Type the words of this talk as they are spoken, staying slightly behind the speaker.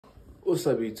What's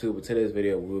up, YouTube? In today's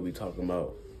video, we will be talking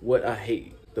about what I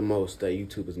hate the most that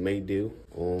YouTubers may do,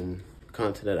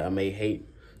 content that I may hate.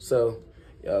 So,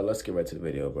 y'all, let's get right to the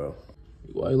video, bro.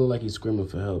 Why you look like he's screaming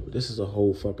for help? This is a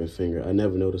whole fucking finger. I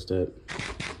never noticed that.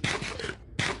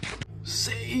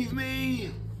 Save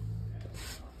me!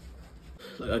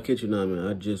 Like, I kid you not, man.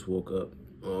 I just woke up.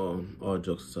 All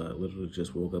jokes aside, literally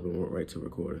just woke up and went right to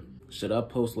recording. Should I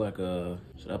post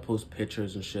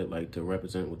pictures and shit like to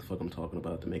represent what the fuck I'm talking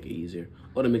about to make it easier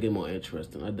or to make it more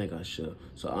interesting? I think I should.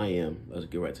 So I am. Let's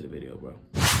get right to the video, bro.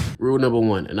 Rule number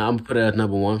one, and I'm gonna put it as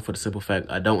number one for the simple fact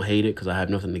I don't hate it because I have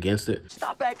nothing against it.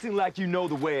 Stop acting like you know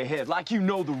the way ahead, like you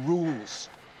know the rules.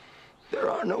 There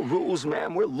are no rules,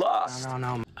 man. We're lost.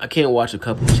 No. I can't watch a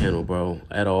couple channel, bro,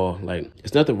 at all. Like,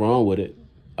 there's nothing wrong with it.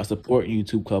 I support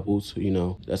YouTube couples, you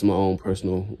know, that's my own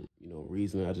personal,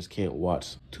 reason. I just can't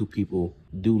watch two people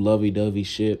do lovey-dovey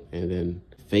shit and then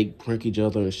fake prank each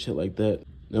other and shit like that.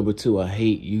 Number two, I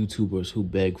hate YouTubers who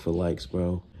beg for likes,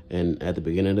 bro. And at the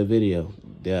beginning of the video,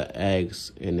 they'll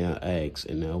ask and they'll ask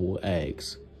and they will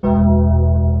ask.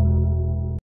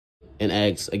 And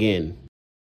ask again.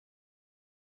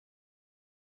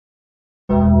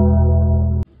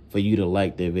 For you to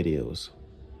like their videos.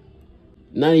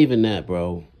 Not even that,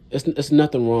 bro. It's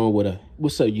nothing wrong with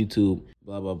what's up, YouTube,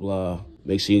 blah, blah, blah.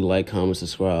 Make sure you like, comment,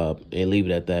 subscribe, and leave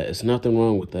it at that. It's nothing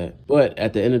wrong with that. But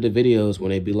at the end of the videos,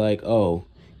 when they be like, oh,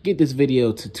 get this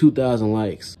video to 2,000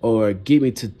 likes or get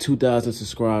me to 2,000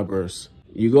 subscribers,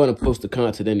 you're going to post the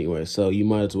content anyway. So you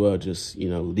might as well just,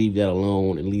 leave that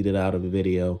alone and leave it out of the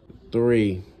video.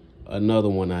 Three, another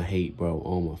one I hate, bro.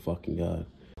 Oh, my fucking God.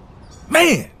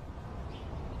 Man!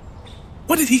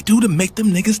 What did he do to make them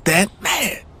niggas that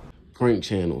mad? Prank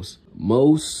channels.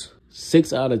 Most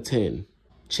 6 out of 10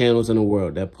 channels in the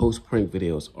world that post prank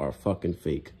videos are fucking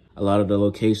fake. A lot of the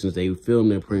locations they film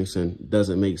their pranks in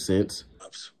doesn't make sense.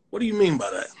 What do you mean by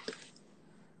that?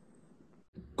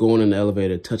 Going in the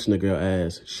elevator, touching the girl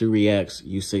ass, she reacts,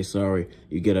 you say sorry,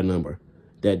 you get a number.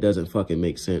 That doesn't fucking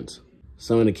make sense.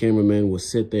 Some of the cameramen will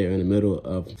sit there in the middle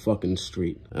of the fucking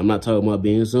street. I'm not talking about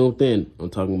being zoomed in. I'm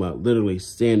talking about literally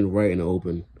standing right in the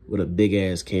open with a big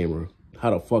ass camera. How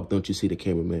the fuck don't you see the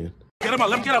cameraman? Get him up,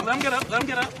 let him get up, let him get up, let him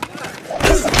get up.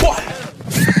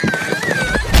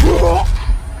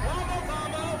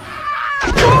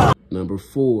 Number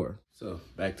four. So,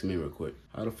 back to me real quick.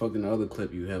 How the fuck in the other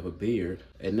clip you have a beard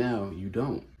and now you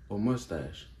don't? Or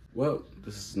mustache? Well,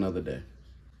 this is another day.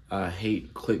 I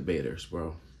hate clickbaiters,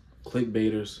 bro.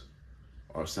 Clickbaiters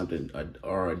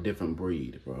are a different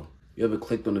breed, bro. You ever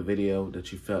clicked on a video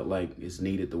that you felt like is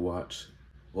needed to watch?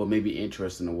 Or maybe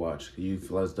interesting to watch. You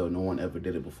feel as though no one ever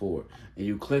did it before. And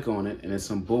you click on it and it's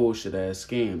some bullshit ass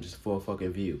scam just for a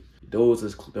fucking view. Those are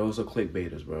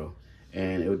clickbaiters, bro.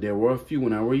 And there were a few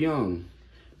when I was young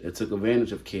that took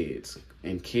advantage of kids.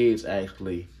 And kids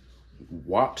actually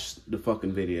watched the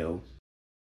fucking video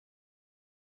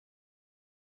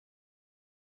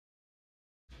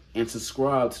and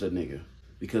subscribed to the nigga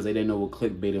because they didn't know what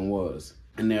clickbaiting was.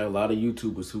 And there are a lot of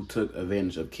YouTubers who took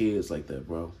advantage of kids like that,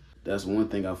 bro. That's one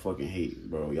thing I fucking hate,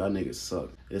 bro. Y'all niggas suck.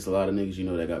 There's a lot of niggas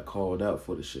that got called out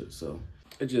for the shit. So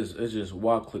it's just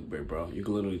wild clickbait, bro. You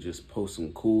can literally just post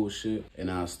some cool shit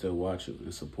and I'll still watch you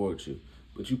and support you.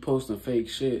 But you posting fake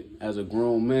shit as a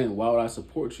grown man, why would I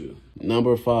support you?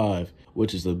 Number five,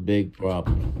 which is a big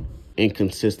problem,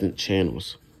 inconsistent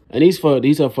channels. And these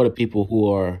are for the people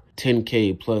who are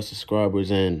 10K plus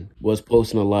subscribers and was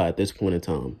posting a lot at this point in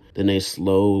time. Then they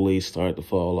slowly start to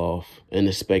fall off and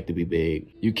expect to be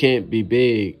big. You can't be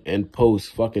big and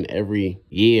post fucking every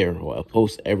year or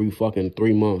post every fucking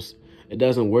 3 months. It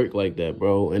doesn't work like that,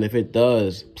 bro. And if it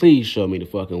does, please show me the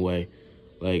fucking way.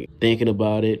 Like thinking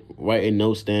about it, writing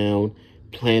notes down,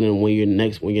 planning when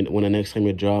the next time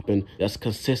you're dropping. That's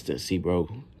consistency, bro.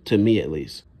 To me, at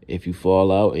least. If you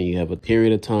fall out and you have a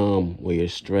period of time where you're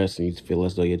stressed and you feel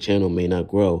as though your channel may not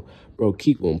grow, bro,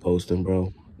 keep on posting,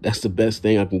 bro. That's the best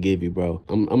thing I can give you, bro.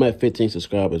 I'm at 15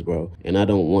 subscribers, bro, and I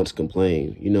don't once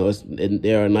complain.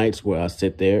 There are nights where I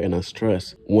sit there and I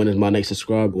stress. When is my next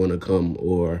subscriber going to come?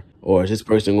 Or is this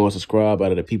person going to subscribe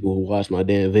out of the people who watch my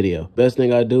damn video? Best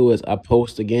thing I do is I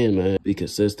post again, man. Be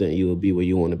consistent. You will be where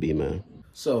you want to be, man.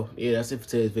 So, yeah, that's it for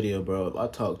today's video, bro. I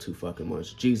talk too fucking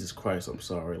much. Jesus Christ, I'm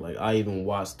sorry. Like, I even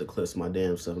watched the clips of my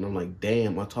damn stuff, and I'm like,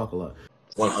 damn, I talk a lot.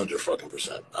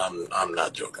 100%. I'm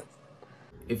not joking.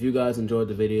 If you guys enjoyed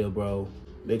the video, bro,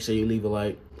 make sure you leave a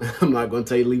like. I'm not going to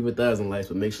tell you leave 1,000 likes,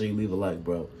 but make sure you leave a like,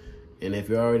 bro. And if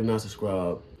you're already not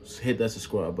subscribed, hit that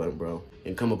subscribe button, bro,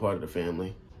 and come a part of the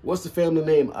family. What's the family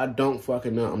name? I don't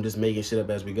fucking know. I'm just making shit up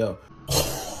as we go.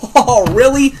 Oh,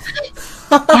 really?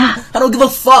 I don't give a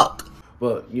fuck.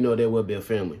 But, there will be a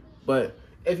family. But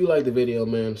if you like the video,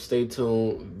 man, stay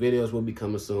tuned. Videos will be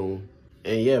coming soon.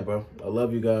 And yeah, bro, I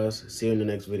love you guys. See you in the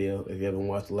next video. If you haven't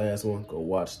watched the last one, go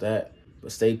watch that.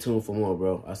 But stay tuned for more,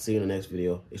 bro. I'll see you in the next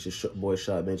video. It's your boy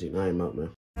Shot Magic, and I am out, man.